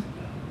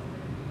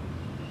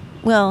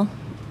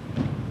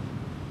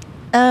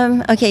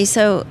 Okay,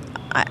 so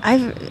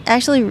I've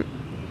actually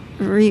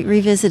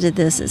revisited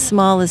this.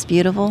 Small is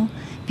Beautiful,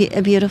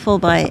 Beautiful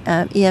by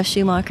E.F.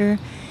 Schumacher,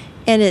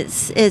 and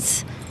it's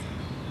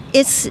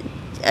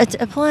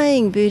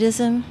applying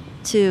Buddhism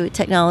to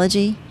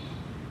technology,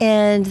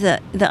 and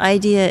the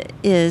idea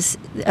is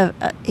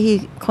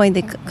he coined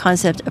the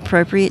concept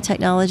appropriate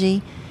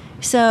technology.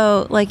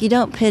 So, like, you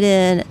don't put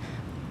in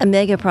a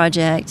mega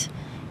project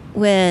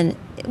when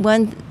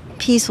one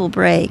piece will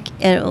break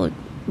and it will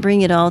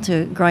bring it all to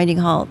a grinding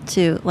halt.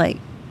 To like,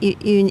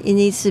 it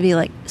needs to be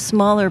like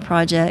smaller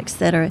projects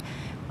that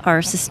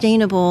are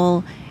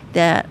sustainable,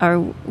 that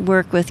are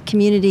work with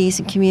communities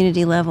and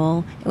community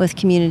level with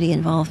community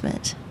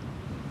involvement.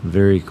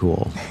 Very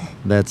cool.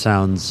 That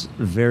sounds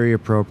very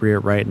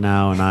appropriate right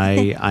now, and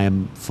I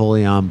am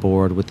fully on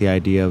board with the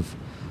idea of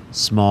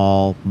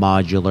small,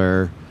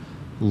 modular,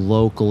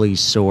 locally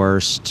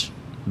sourced.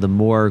 The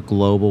more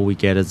global we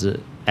get as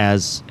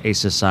a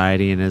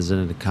society and as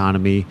an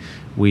economy,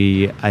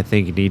 I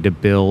think need to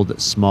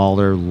build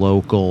smaller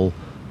local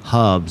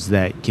hubs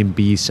that can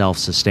be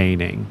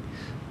self-sustaining.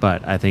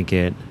 But I think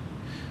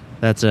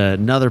that's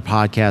another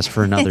podcast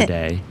for another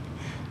day.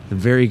 A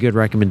very good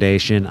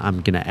recommendation.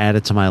 I'm going to add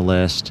it to my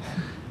list.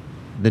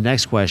 The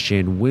next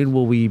question, when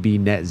will we be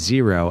net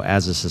zero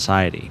as a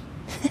society?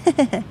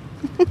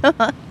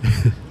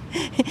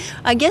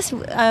 I guess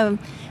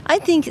I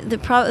think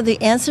the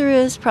answer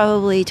is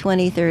probably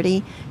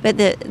 2030, but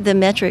the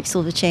metrics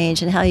will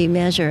change and how you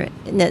measure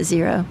net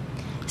zero.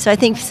 So I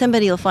think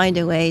somebody will find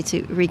a way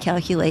to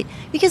recalculate,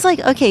 because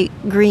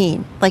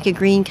green, like a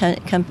green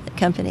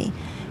company.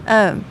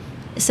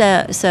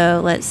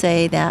 So let's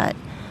say that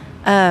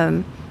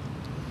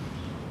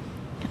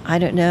I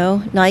don't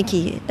know,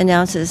 Nike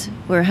announces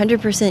we're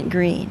 100%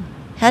 green.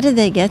 How did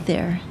they get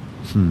there?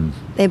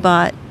 They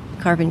bought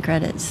carbon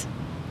credits.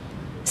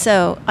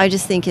 So I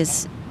just think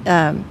it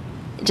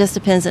just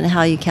depends on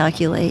how you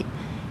calculate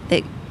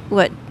it.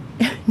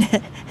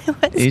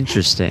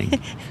 Interesting.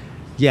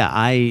 Yeah,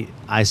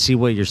 I see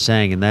what you're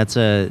saying,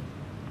 and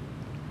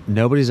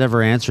nobody's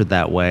ever answered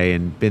that way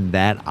and been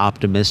that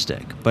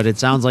optimistic. But it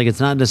sounds like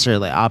it's not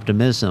necessarily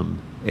optimism.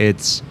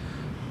 It's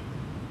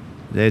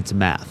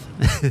math.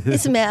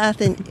 It's math,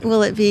 and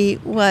will it be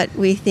what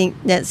we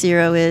think net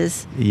zero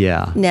is?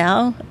 Yeah.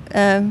 Now?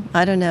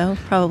 I don't know.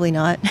 Probably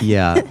not.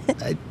 Yeah.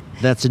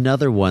 That's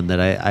another one that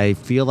I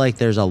feel like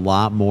there's a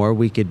lot more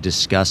we could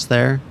discuss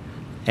there,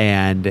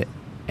 and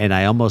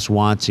I almost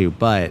want to,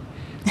 but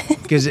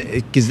because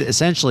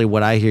essentially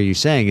what I hear you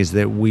saying is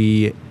that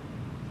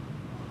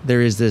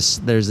there's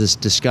this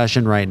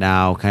discussion right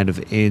now, kind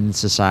of in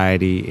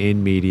society,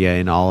 in media,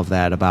 in all of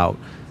that, about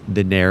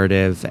the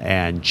narrative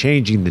and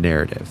changing the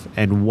narrative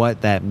and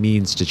what that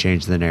means to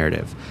change the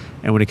narrative.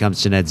 And when it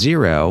comes to net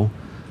zero,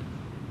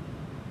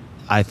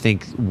 I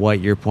think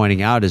what you're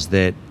pointing out is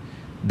that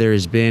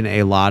there's been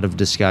a lot of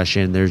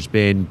discussion. There's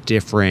been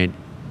different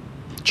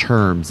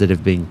terms that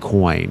have been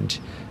coined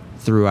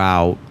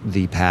throughout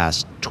the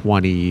past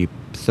 20,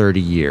 30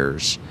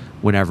 years.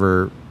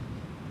 Whenever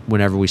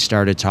we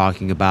started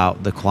talking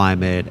about the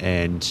climate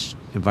and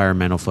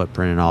environmental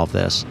footprint and all of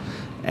this.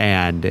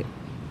 And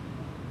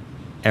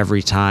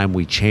every time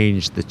we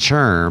change the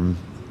term,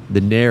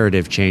 the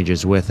narrative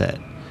changes with it.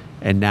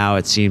 And now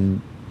it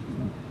seems,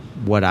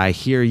 what I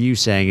hear you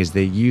saying is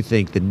that you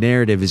think the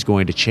narrative is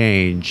going to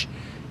change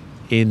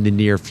in the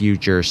near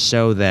future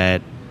so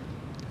that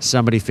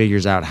somebody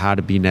figures out how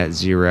to be net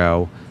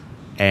zero,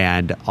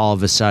 and all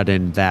of a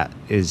sudden that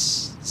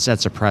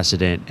sets a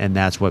precedent, and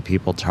that's what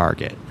people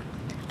target.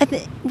 And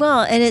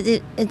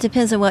it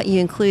depends on what you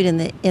include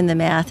in the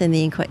math and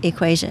the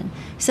equation.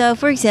 So,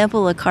 for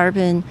example, a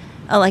carbon,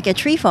 like a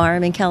tree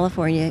farm in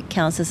California,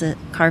 counts as a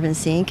carbon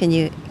sink, and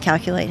you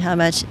calculate how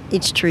much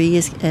each tree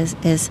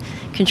is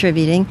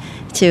contributing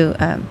to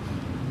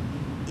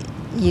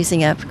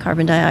using up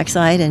carbon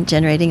dioxide and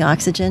generating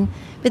oxygen.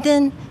 But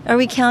then, are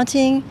we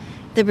counting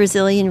the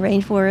Brazilian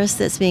rainforest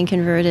that's being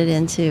converted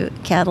into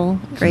cattle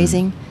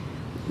grazing?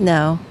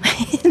 No.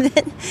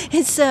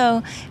 And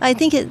so I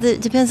think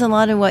it depends a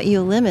lot on what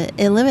you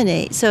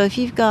eliminate. So if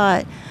you've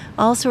got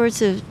all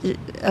sorts of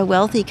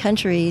wealthy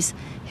countries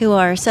who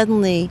are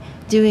suddenly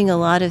doing a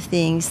lot of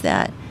things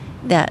that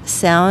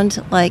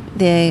sound like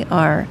they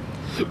are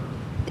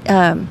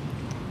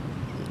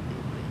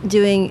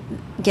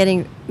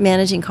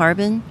managing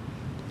carbon,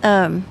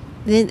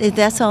 if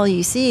that's all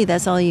you see,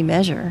 that's all you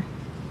measure.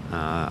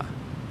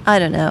 I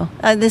don't know.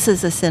 This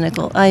is a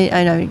cynical.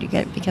 I know you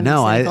get becoming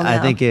cynical now. I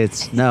think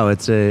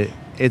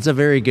it's a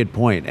very good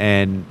point.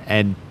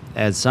 And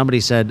as somebody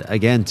said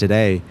again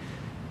today,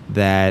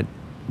 that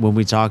when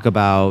we talk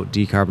about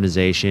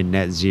decarbonization,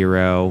 net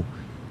zero,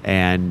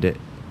 and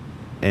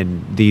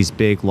these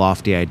big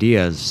lofty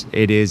ideas,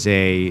 it is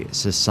a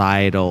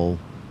societal.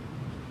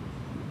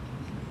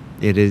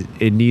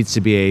 It needs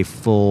to be a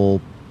full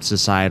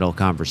societal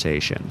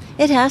conversation.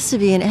 It has to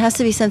be, and it has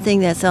to be something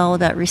that's all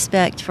about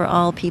respect for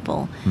all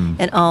people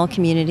and all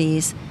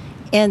communities,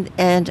 and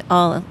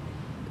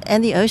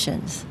the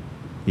oceans.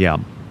 Yeah.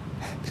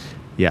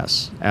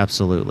 Yes,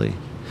 absolutely.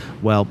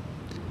 Well,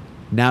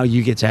 now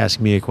you get to ask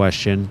me a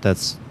question.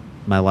 That's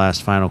my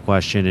last final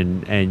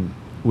question, and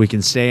we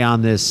can stay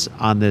on this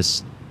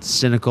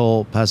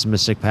cynical,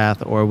 pessimistic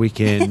path, or we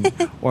can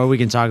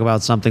talk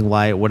about something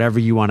light, whatever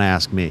you want to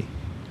ask me.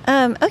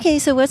 Okay,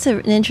 so what's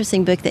an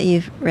interesting book that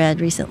you've read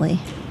recently?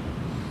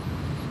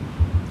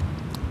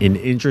 An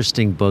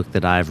interesting book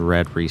that I've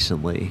read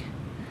recently.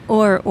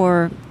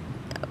 Or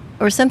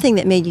something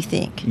that made you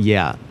think.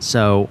 Yeah.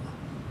 So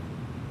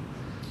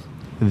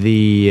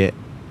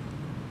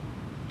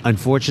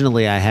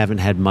unfortunately, I haven't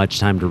had much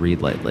time to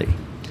read lately,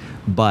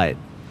 but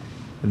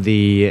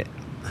I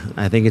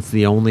think it's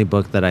the only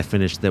book that I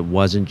finished that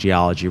wasn't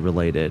geology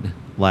related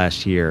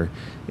last year.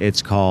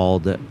 It's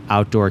called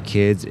Outdoor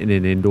Kids in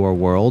an Indoor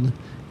World.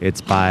 It's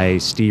by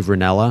Steve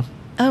Rinella.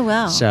 Oh,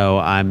 wow. So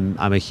I'm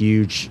a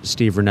huge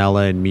Steve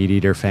Rinella and Meat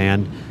Eater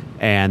fan,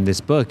 and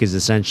this book is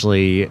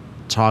essentially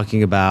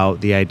talking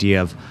about the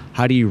idea of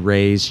how do you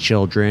raise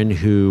children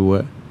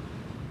who,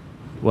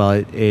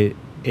 well, it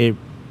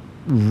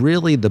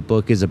really, the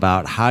book is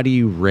about how do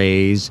you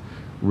raise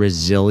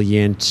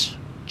resilient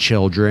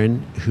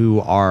children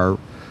who are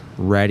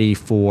ready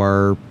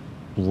for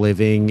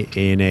living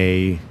in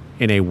a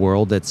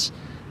world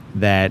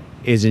that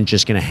isn't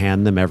just going to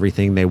hand them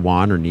everything they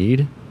want or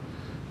need.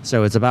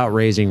 So it's about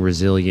raising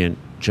resilient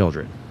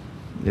children,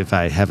 if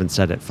I haven't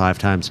said it 5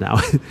 times now.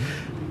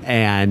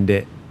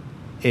 And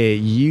it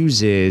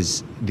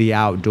uses the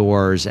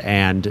outdoors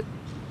and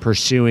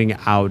pursuing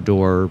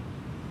outdoor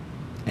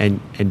and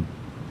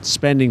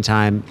spending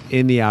time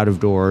in the out of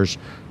doors,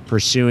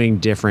 pursuing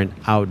different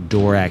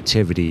outdoor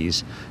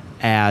activities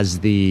as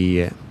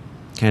that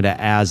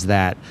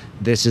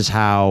this is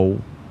how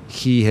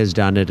he has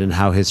done it and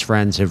how his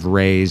friends have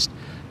raised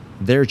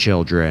their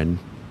children,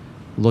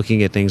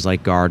 looking at things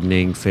like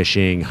gardening,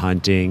 fishing,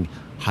 hunting,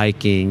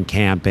 hiking,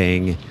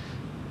 camping,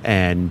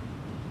 and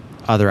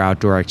other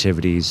outdoor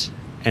activities,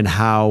 and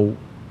how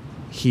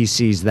he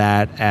sees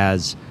that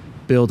as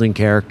building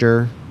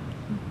character,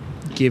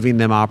 giving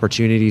them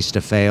opportunities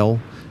to fail,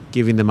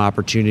 giving them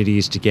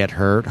opportunities to get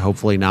hurt,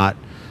 hopefully not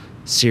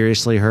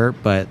seriously hurt,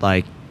 but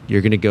like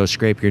you're going to go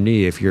scrape your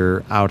knee if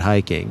you're out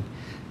hiking.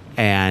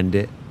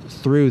 And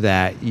through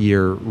that,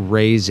 you're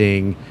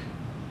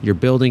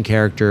building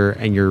character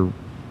and you're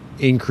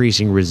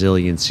increasing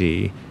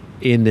resiliency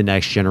in the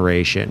next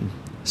generation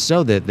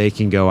so that they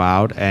can go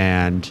out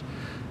and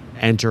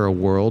enter a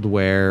world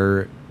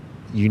where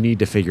you need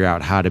to figure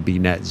out how to be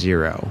net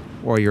zero,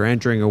 or you're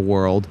entering a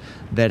world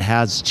that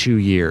has 2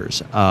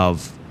 years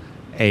of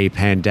a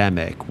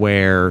pandemic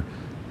which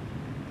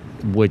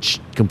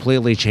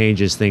completely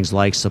changes things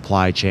like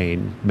supply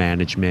chain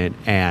management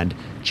and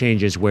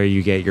changes where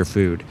you get your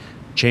food,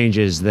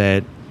 changes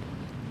that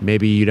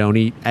maybe you don't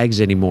eat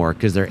eggs anymore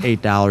because they're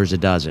 $8 a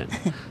dozen.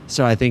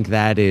 So I think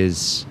that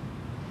is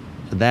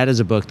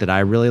a book that I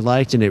really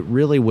liked, and it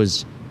really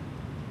was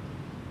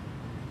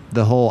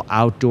the whole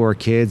Outdoor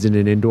Kids in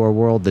an Indoor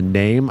World. The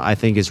name, I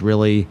think, is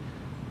really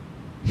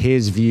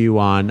his view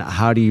on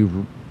how do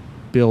you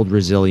build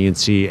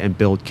resiliency and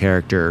build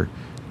character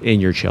in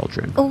your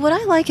children. Well, what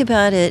I like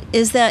about it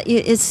is that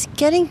it's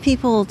getting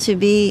people to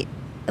be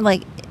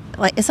like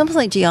it's almost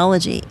like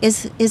geology.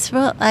 It's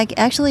like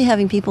actually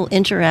having people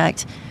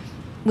interact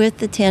with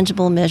the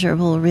tangible,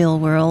 measurable, real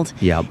world.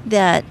 Yep.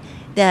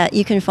 that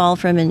you can fall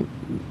from and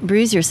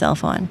bruise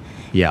yourself on.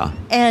 Yeah.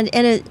 And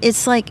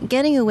it's like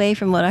getting away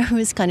from what I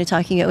was kind of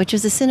talking about, which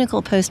is a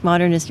cynical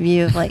postmodernist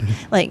view of like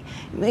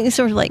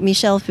sort of like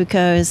Michel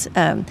Foucault's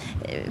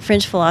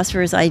French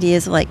philosopher's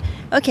ideas of like,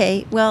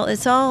 okay, well,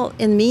 it's all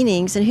in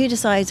meanings, and who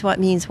decides what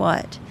means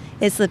what?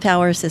 It's the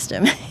power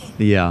system.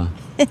 Yeah.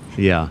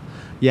 Yeah.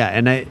 Yeah.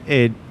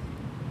 And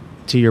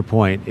to your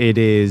point, it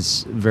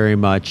is very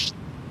much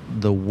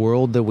the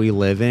world that we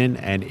live in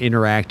and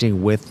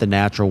interacting with the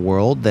natural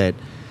world that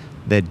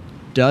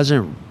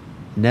doesn't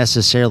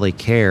necessarily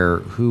care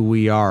who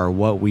we are or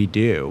what we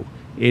do.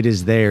 It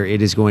is there.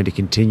 It is going to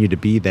continue to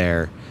be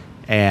there.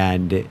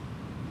 And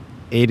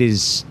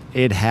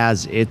it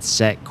has its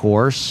set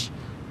course,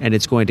 and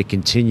it's going to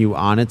continue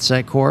on its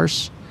set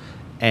course.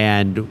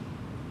 And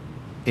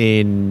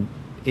in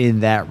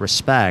that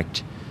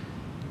respect,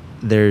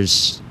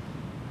 there's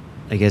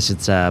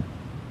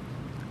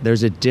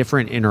a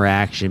different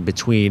interaction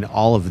between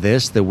all of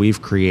this that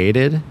we've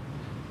created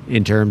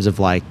in terms of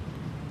like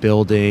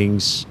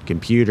buildings,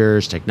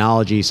 computers,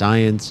 technology,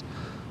 science,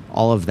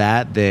 all of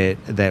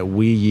that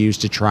we use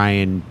to try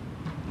and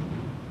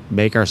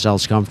make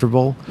ourselves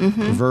comfortable,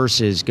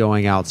 versus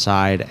going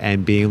outside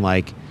and being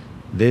like,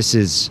 this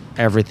is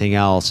everything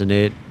else, and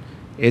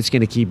it's going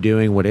to keep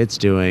doing what it's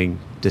doing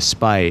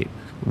despite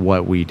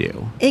what we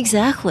do.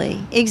 Exactly.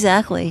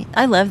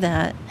 I love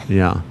that.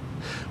 Yeah.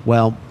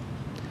 Well,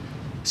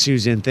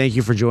 Susan, thank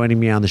you for joining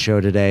me on the show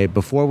today.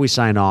 Before we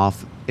sign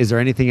off, is there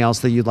anything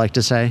else that you'd like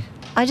to say?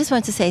 I just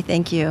want to say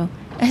thank you.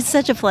 It's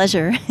such a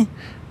pleasure.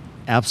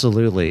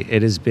 Absolutely.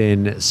 It has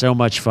been so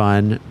much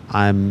fun.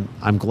 I'm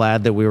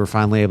glad that we were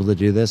finally able to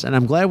do this, and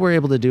I'm glad we're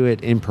able to do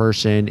it in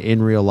person,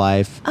 in real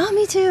life. Oh,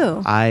 me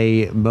too.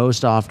 I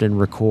most often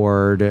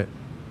record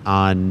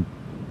on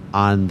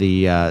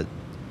the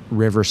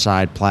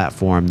Riverside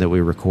platform that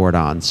we record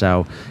on.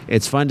 So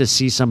it's fun to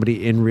see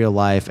somebody in real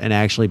life and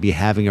actually be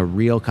having a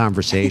real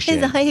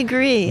conversation. I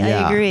agree.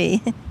 Yeah. I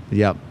agree.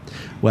 Yep.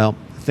 Well,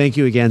 thank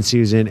you again,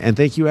 Susan. And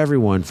thank you,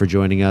 everyone, for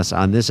joining us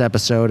on this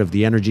episode of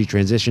the Energy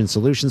Transition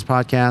Solutions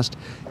Podcast.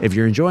 If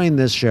you're enjoying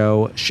this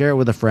show, share it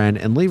with a friend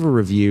and leave a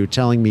review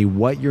telling me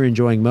what you're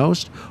enjoying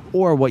most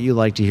or what you'd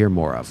like to hear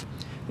more of.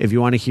 If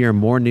you want to hear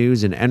more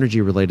news and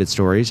energy-related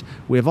stories,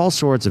 we have all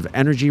sorts of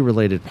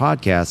energy-related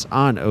podcasts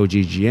on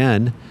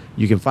OGGN.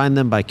 You can find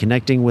them by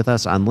connecting with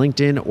us on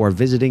LinkedIn or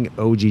visiting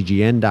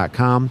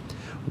oggn.com.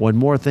 One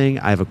more thing,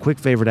 I have a quick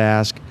favor to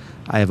ask.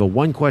 I have a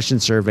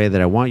one-question survey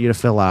that I want you to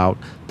fill out.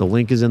 The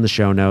link is in the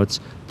show notes.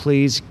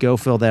 Please go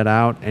fill that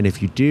out, and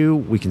if you do,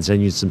 we can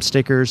send you some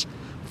stickers.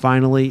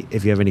 Finally,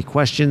 if you have any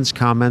questions,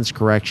 comments,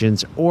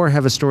 corrections, or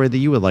have a story that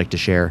you would like to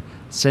share,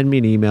 send me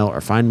an email or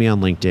find me on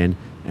LinkedIn.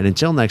 And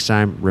until next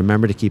time,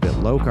 remember to keep it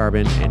low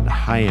carbon and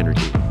high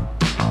energy.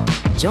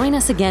 Join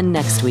us again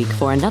next week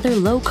for another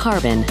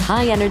low-carbon,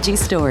 high-energy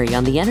story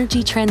on the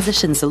Energy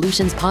Transition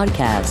Solutions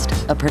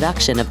Podcast, a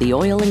production of the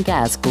Oil and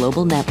Gas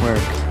Global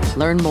Network.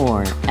 Learn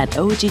more at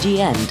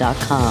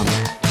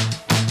oggn.com.